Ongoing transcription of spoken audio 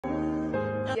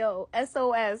Yo,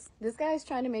 SOS. This guy's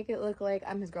trying to make it look like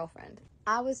I'm his girlfriend.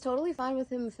 I was totally fine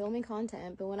with him filming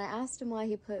content, but when I asked him why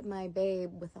he put my babe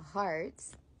with a heart,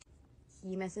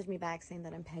 he messaged me back saying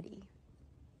that I'm petty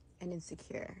and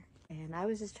insecure. And I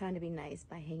was just trying to be nice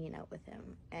by hanging out with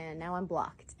him. And now I'm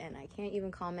blocked and I can't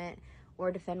even comment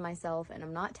or defend myself, and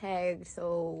I'm not tagged,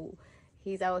 so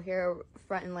he's out here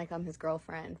fronting like I'm his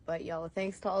girlfriend. But yo,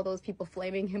 thanks to all those people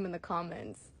flaming him in the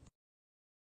comments.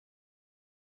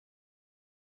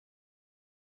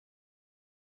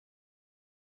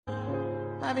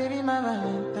 My baby, my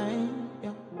Valentine,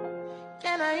 yo.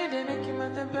 Can I hear they make my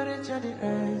temperature the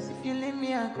rise? If you leave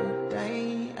me, I could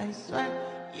die. I swear,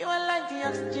 you are like the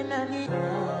oxygen I need.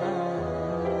 $1,000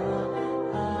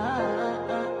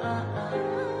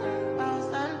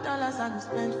 I can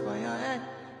spend for your head.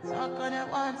 Talk on it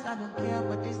once, I don't care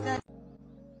what they said.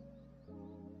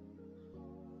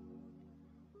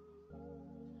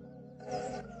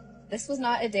 This was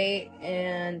not a date,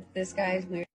 and this guy's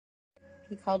weird.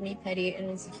 He called me petty and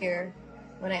insecure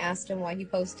when I asked him why he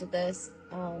posted this.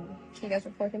 Can you guys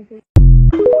report him, please?